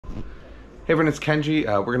Hey everyone, it's Kenji.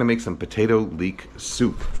 We're going to make some potato leek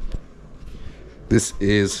soup. This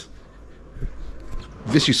is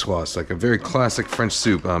vichyssoise, like a very classic French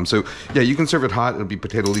soup. So yeah, you can serve it hot. It'll be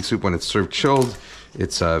potato leek soup. When it's served chilled,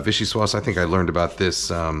 it's vichyssoise. I think I learned about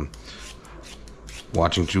this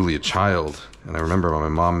watching Julia Child, and I remember my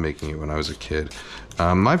mom making it when I was a kid.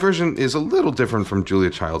 My version is a little different from Julia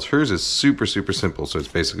Child's. Hers is super simple, so it's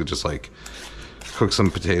basically just like cook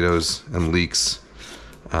some potatoes and leeks,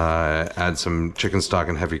 add some chicken stock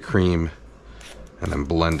and heavy cream, and then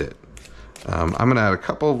blend it. I'm gonna add a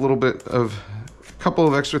couple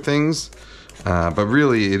of extra things, but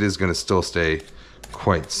really it is gonna still stay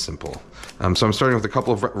quite simple. So I'm starting with a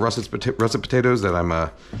couple of russet potatoes that I'm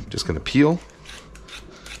just gonna peel.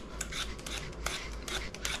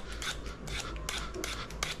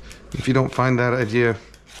 If you don't find that idea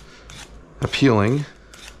appealing,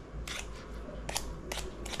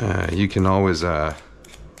 you can always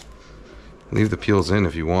leave the peels in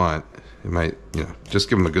if you want. It might, just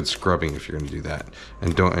give them a good scrubbing if you're going to do that,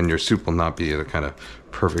 and your soup will not be the kind of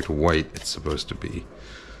perfect white it's supposed to be.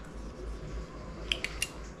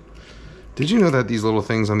 Did you know that these little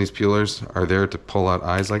things on these peelers are there to pull out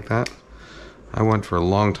eyes like that? I went for a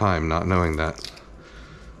long time not knowing that.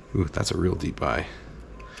 Ooh, that's a real deep eye.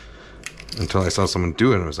 Until I saw someone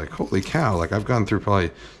do it, and I was like, holy cow, like I've gone through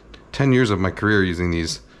probably 10 years of my career using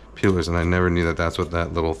these peelers, and I never knew that that's what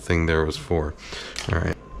that little thing there was for. All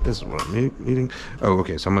right, this is what I'm eating. Oh,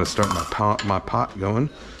 okay, so I'm gonna start my pot going.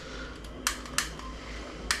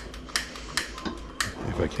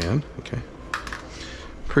 If I can, okay.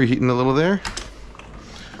 Preheating a little there.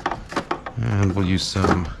 And we'll use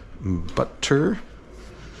some butter.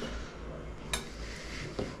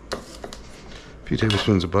 A few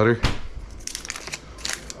tablespoons of butter.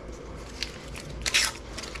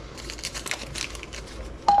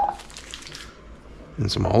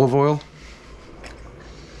 And some olive oil.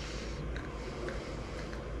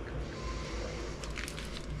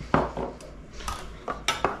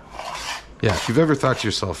 Yeah, if you've ever thought to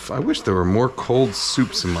yourself, I wish there were more cold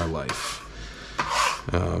soups in my life,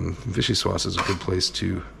 vichyssoise is a good place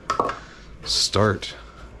to start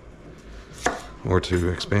or to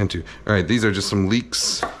expand to. All right, these are just some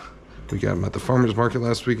leeks. We got them at the farmer's market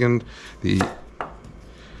last weekend.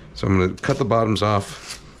 So I'm going to cut the bottoms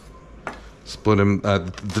off. Split them.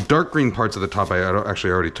 The dark green parts of the top I actually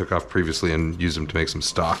already took off previously and used them to make some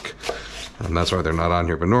stock. And that's why they're not on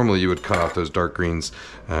here. But normally you would cut off those dark greens,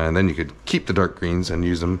 and then you could keep the dark greens and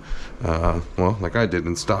use them, well, like I did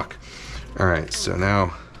in stock. All right, so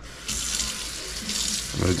now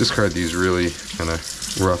I'm going to discard these really kind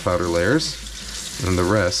of rough outer layers, and the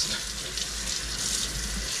rest,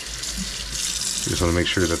 you just want to make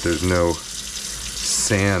sure that there's no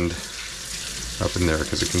sand up in there,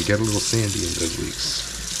 because it can get a little sandy in those leeks.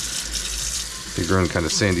 They grow in kind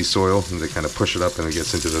of sandy soil, and they kind of push it up and it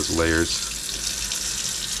gets into those layers.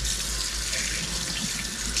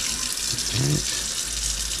 Right.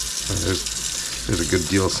 There's a good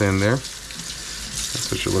deal of sand there. That's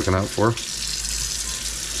what you're looking out for.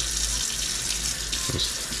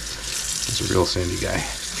 That's a real sandy guy.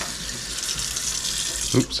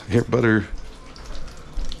 Oops, I hear butter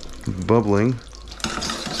bubbling.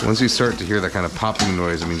 So once you start to hear that kind of popping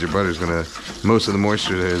noise, it means your butter's gonna, most of the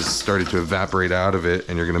moisture has started to evaporate out of it,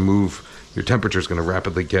 and you're gonna move, your temperature's gonna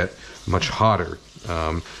rapidly get much hotter.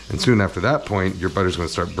 And soon after that point, your butter's gonna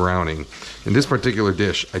start browning. In this particular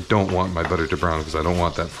dish, I don't want my butter to brown because I don't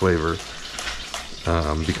want that flavor.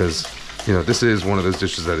 Because, this is one of those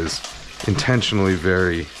dishes that is intentionally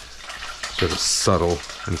very sort of subtle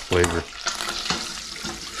in flavor.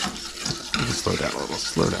 Slow down a little,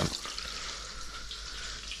 slow down.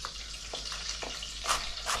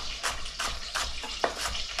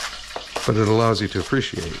 But it allows you to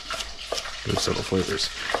appreciate those subtle flavors.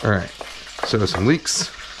 All right, so some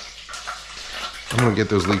leeks. I'm gonna get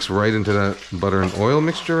those leeks right into that butter and oil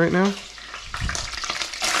mixture right now.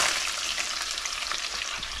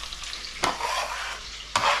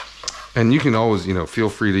 And you can always, feel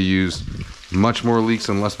free to use much more leeks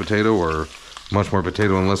and less potato, or much more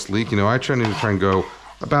potato and less leek. I try and go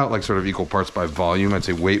about like sort of equal parts by volume. I'd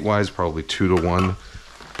say weight-wise, probably 2 to 1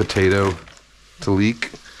 potato to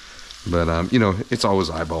leek. But, it's always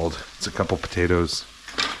eyeballed. It's a couple potatoes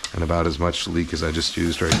and about as much leek as I just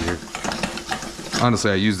used right here. Honestly,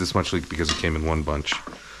 I used this much leek because it came in one bunch.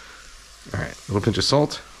 All right, a little pinch of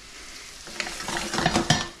salt.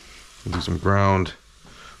 We'll do some ground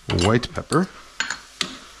white pepper,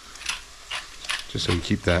 just so you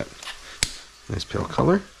keep that nice pale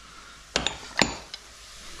color.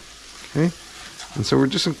 Okay, and so we're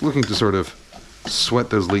just looking to sort of sweat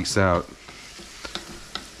those leeks out.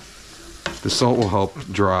 The salt will help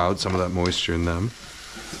draw out some of that moisture in them.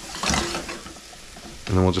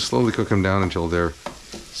 And then we'll just slowly cook them down until they're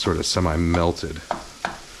sort of semi-melted.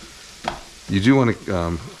 You do want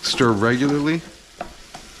to stir regularly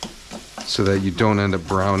so that you don't end up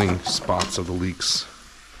browning spots of the leeks,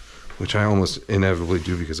 which I almost inevitably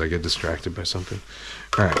do because I get distracted by something.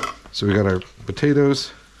 All right, so we got our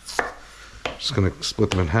potatoes. Just gonna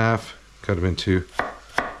split them in half, cut them into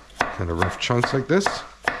kind of rough chunks like this.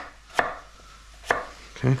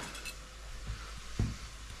 Okay.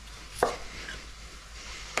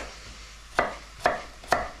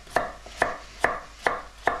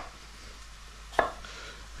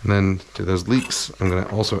 And then to those leeks, I'm going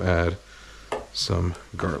to also add some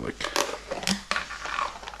garlic.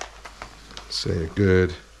 Say a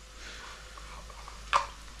good,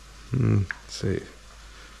 say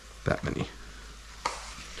that many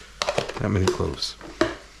cloves.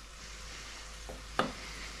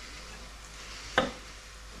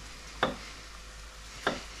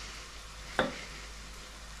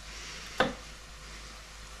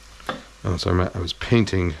 Oh, so I was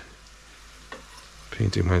painting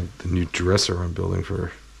the new dresser I'm building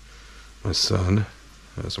for my son.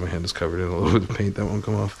 So my hand is covered in a little bit of paint that won't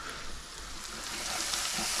come off.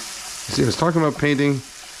 You see, I was talking about painting.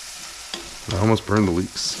 I almost burned the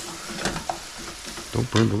leeks. Don't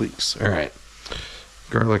burn the leeks. All right,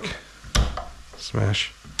 garlic,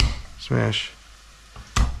 smash, smash,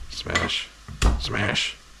 smash,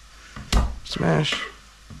 smash, smash,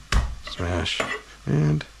 smash,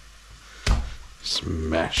 and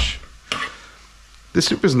smash. This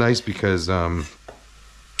soup is nice because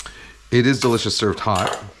it is delicious served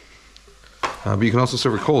hot, but you can also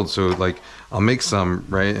serve it cold. So like, I'll make some,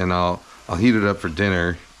 right, and I'll heat it up for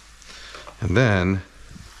dinner, and then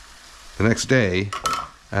the next day,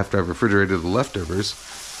 after I've refrigerated the leftovers.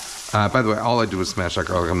 By the way, all I do is smash that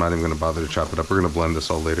garlic. I'm not even going to bother to chop it up. We're going to blend this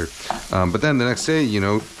all later. But then the next day, you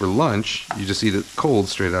know, for lunch, you just eat it cold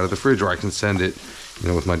straight out of the fridge, or I can send it, you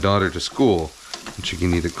know, with my daughter to school, and she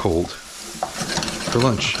can eat it cold for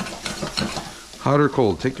lunch. Hot or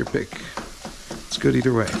cold, take your pick. It's good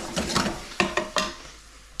either way.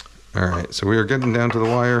 All right, so we are getting down to the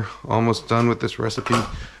wire. Almost done with this recipe.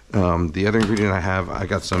 The other ingredient I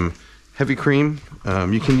got some heavy cream.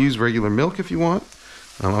 You can use regular milk if you want.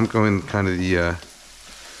 I'm going kind of the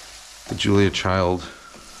Julia Child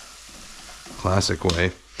classic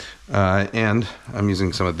way. And I'm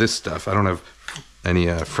using some of this stuff. I don't have any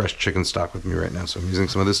fresh chicken stock with me right now, so I'm using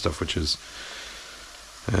some of this stuff, which is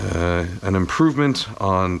an improvement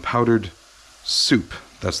on powdered soup.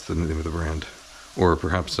 That's the name of the brand. Or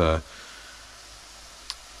perhaps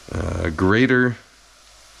greater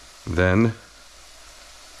than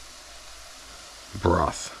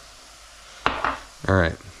broth. All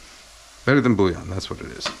right, better than bouillon, that's what it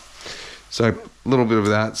is. So a little bit of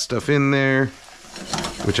that stuff in there,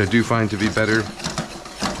 which I do find to be better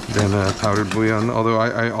than powdered bouillon, although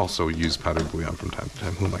I also use powdered bouillon from time to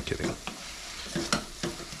time. Who am I kidding?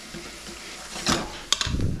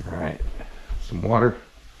 All right, some water.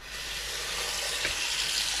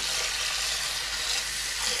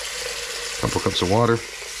 Couple cups of water.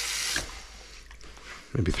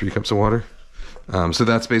 Maybe 3 cups of water. So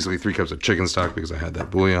that's basically 3 cups of chicken stock because I had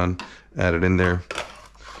that bouillon added in there. I'm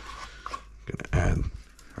gonna add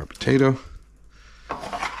our potato.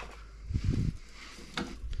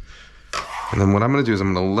 And then what I'm gonna do is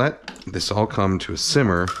I'm gonna let this all come to a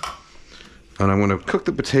simmer, and I'm gonna cook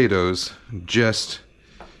the potatoes just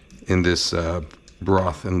in this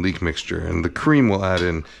broth and leek mixture, and the cream we'll add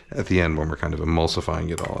in at the end when we're kind of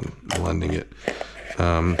emulsifying it all and blending it.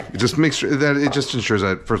 Just make sure that it just ensures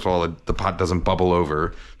that, first of all, the pot doesn't bubble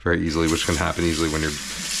over very easily, which can happen easily when you're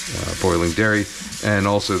boiling dairy, and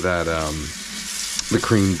also that the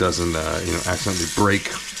cream doesn't accidentally break,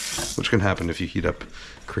 which can happen if you heat up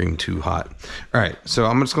cream too hot. All right, so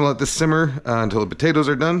I'm just gonna let this simmer until the potatoes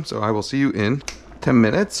are done. So I will see you in 10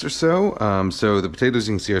 minutes or so. So the potatoes,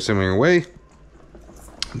 you can see, are simmering away.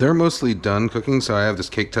 They're mostly done cooking, so I have this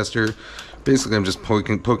cake tester. Basically, I'm just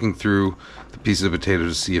poking through the pieces of potato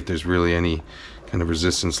to see if there's really any kind of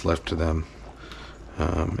resistance left to them.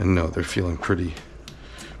 And no, they're feeling pretty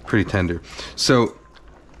tender. So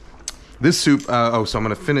this soup, so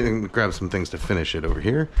I'm gonna grab some things to finish it over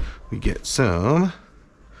here. We get some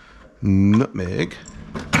nutmeg.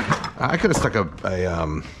 I could have stuck a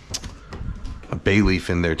bay leaf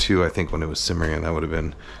in there too, I think, when it was simmering, and that would have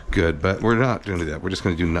been good, but we're not going to do that. We're just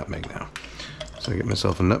going to do nutmeg now. So I get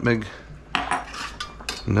myself a nutmeg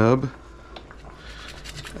nub.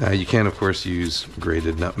 You can, of course, use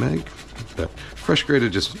grated nutmeg, but fresh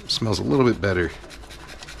grated just smells a little bit better.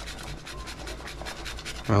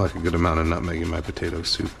 I like a good amount of nutmeg in my potato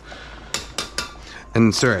soup.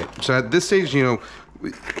 And so at this stage, you know,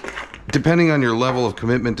 depending on your level of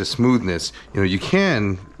commitment to smoothness, you know, you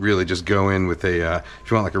can really just go in with a, if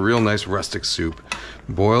you want like a real nice rustic soup,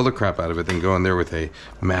 boil the crap out of it, then go in there with a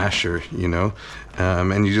masher, you know,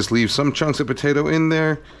 and you just leave some chunks of potato in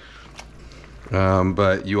there,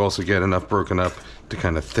 but you also get enough broken up to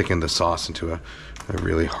kind of thicken the sauce into a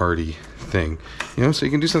really hearty thing, you know. So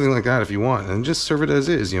you can do something like that if you want, and just serve it as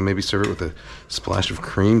is, you know, maybe serve it with a splash of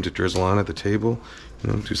cream to drizzle on at the table, you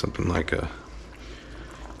know, do something like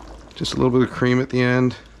just a little bit of cream at the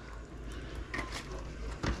end.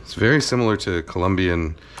 It's very similar to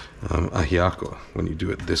Colombian ajiaco when you do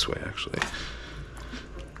it this way, actually.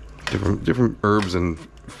 Different herbs and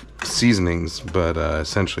seasonings, but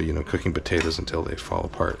essentially, you know, cooking potatoes until they fall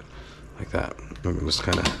apart like that. I'm just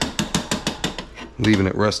kind of leaving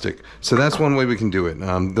it rustic. So that's one way we can do it.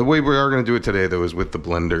 The way we are going to do it today, though, is with the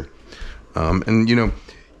blender. And you know,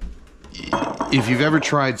 if you've ever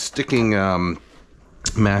tried sticking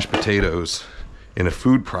mashed potatoes in a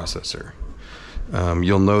food processor,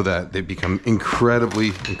 you'll know that they become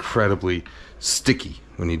incredibly sticky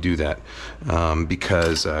when you do that,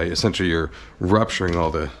 because essentially you're rupturing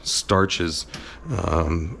all the starches,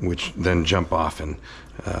 which then jump off and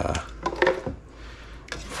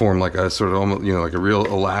form like a sort of almost, you know, like a real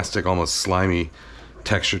elastic, almost slimy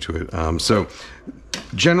texture to it. So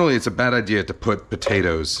generally it's a bad idea to put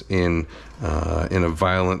potatoes in a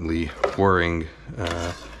violently whirring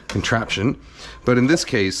contraption, but in this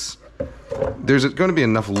case there's going to be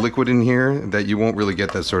enough liquid in here that you won't really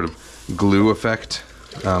get that sort of glue effect.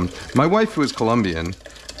 My wife, who is Colombian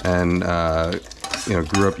and you know,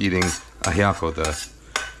 grew up eating ajiaco, the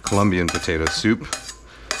Colombian potato soup,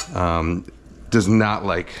 does not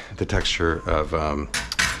like the texture of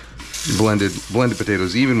blended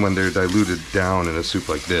potatoes, even when they're diluted down in a soup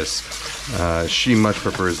like this. She much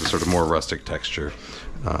prefers the sort of more rustic texture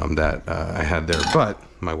that I had there. But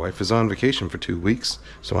my wife is on vacation for 2 weeks,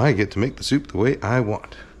 so I get to make the soup the way I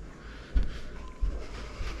want.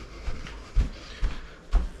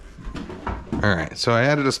 All right, so I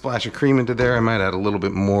added a splash of cream into there. I might add a little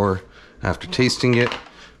bit more after tasting it,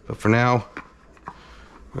 but for now,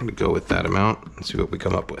 I'm going to go with that amount and see what we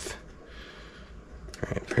come up with.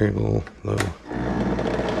 All right, very low.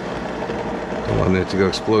 Don't want it to go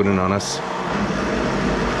exploding on us.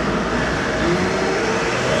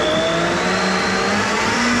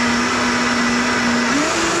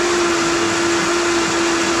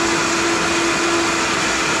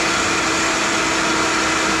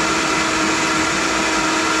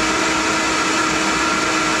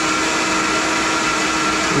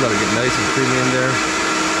 Let it get nice and creamy in there.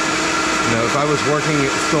 You know, if I was working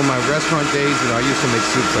still my restaurant days, you know, I used to make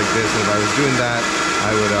soups like this, and if I was doing that,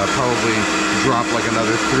 I would probably drop like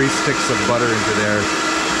another 3 sticks of butter into there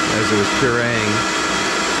as it was pureeing.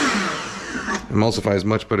 Emulsify as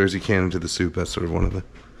much butter as you can into the soup. That's sort of one of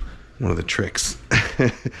the tricks.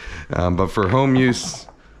 But for home use,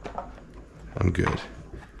 I'm good.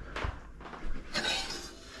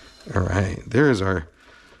 All right, there is our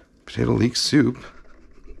potato leek soup.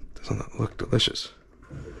 Doesn't that look delicious?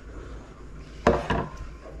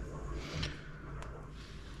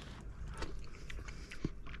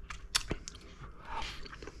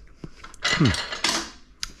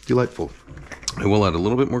 Delightful. I will add a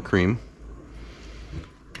little bit more cream.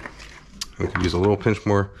 I could use a little pinch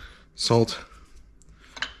more salt,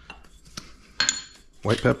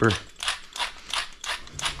 white pepper,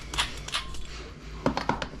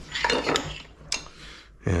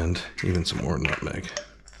 and even some more nutmeg.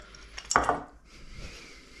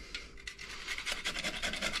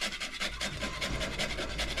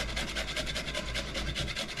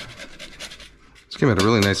 This came out a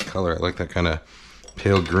really nice color. I like that kind of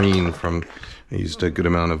pale green from, I used a good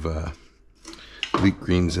amount of leek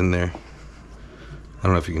greens in there. I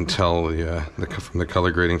don't know if you can tell from the color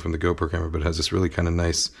grading from the GoPro camera, but it has this really kind of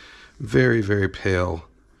nice, very, very pale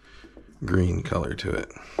green color to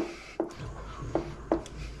it.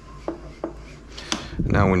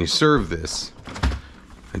 Now when you serve this,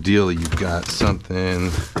 ideally you've got something,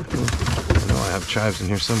 I know I have chives in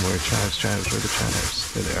here somewhere. Chives, where are the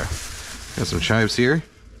chives? There they are. Got some chives here.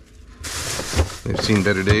 They've seen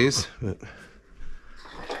better days, but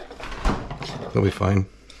they'll be fine.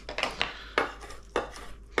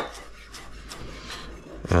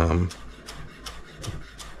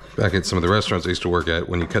 Back at some of the restaurants I used to work at,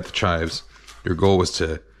 when you cut the chives, your goal was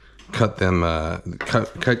to cut them,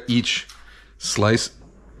 cut each slice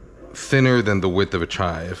thinner than the width of a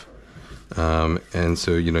chive. And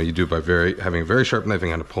so, you know, you do it by having a very sharp knife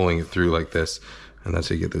and kind of pulling it through like this. And that's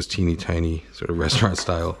how you get those teeny tiny sort of restaurant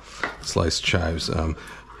style sliced chives.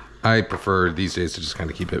 I prefer these days to just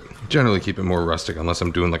kind of generally keep it more rustic, unless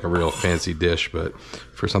I'm doing like a real fancy dish. But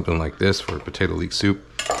for something like this, for potato leek soup,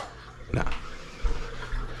 nah. All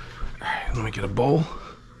right, let me get a bowl.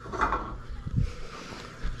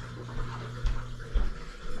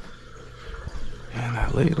 And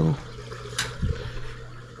that ladle.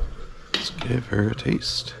 Let's give her a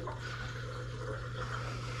taste.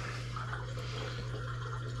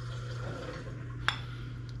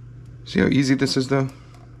 See how easy this is, though?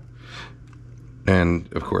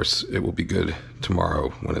 And of course, it will be good tomorrow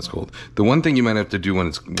when it's cold. The one thing you might have to do when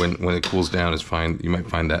it cools down is you might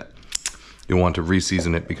find that you'll want to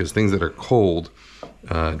reseason it, because things that are cold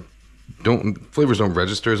flavors don't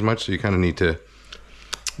register as much, so you kind of need to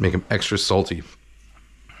make them extra salty.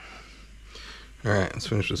 All right, let's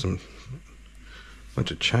finish with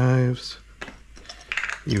bunch of chives,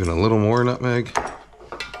 even a little more nutmeg.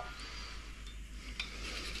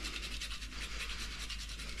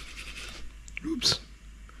 Oops.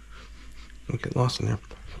 Don't get lost in there.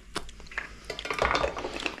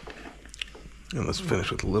 And let's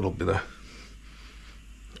finish with a little bit of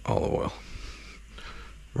olive oil.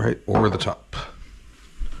 Right over the top.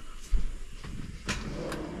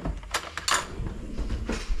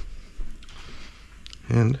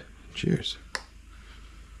 And cheers.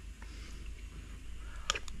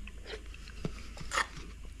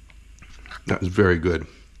 That was very good.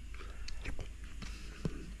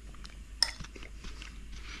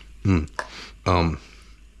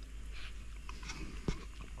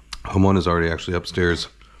 Hamon is already actually upstairs.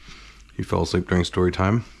 He fell asleep during story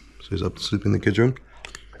time, so he's up to sleep in the kids' room,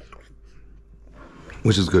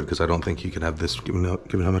 which is good because I don't think he could have this given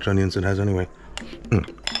how much onions it has anyway. All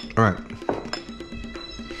right,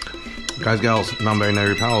 guys, gals,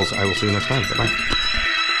 non-binary pals. I will see you next time. Bye bye.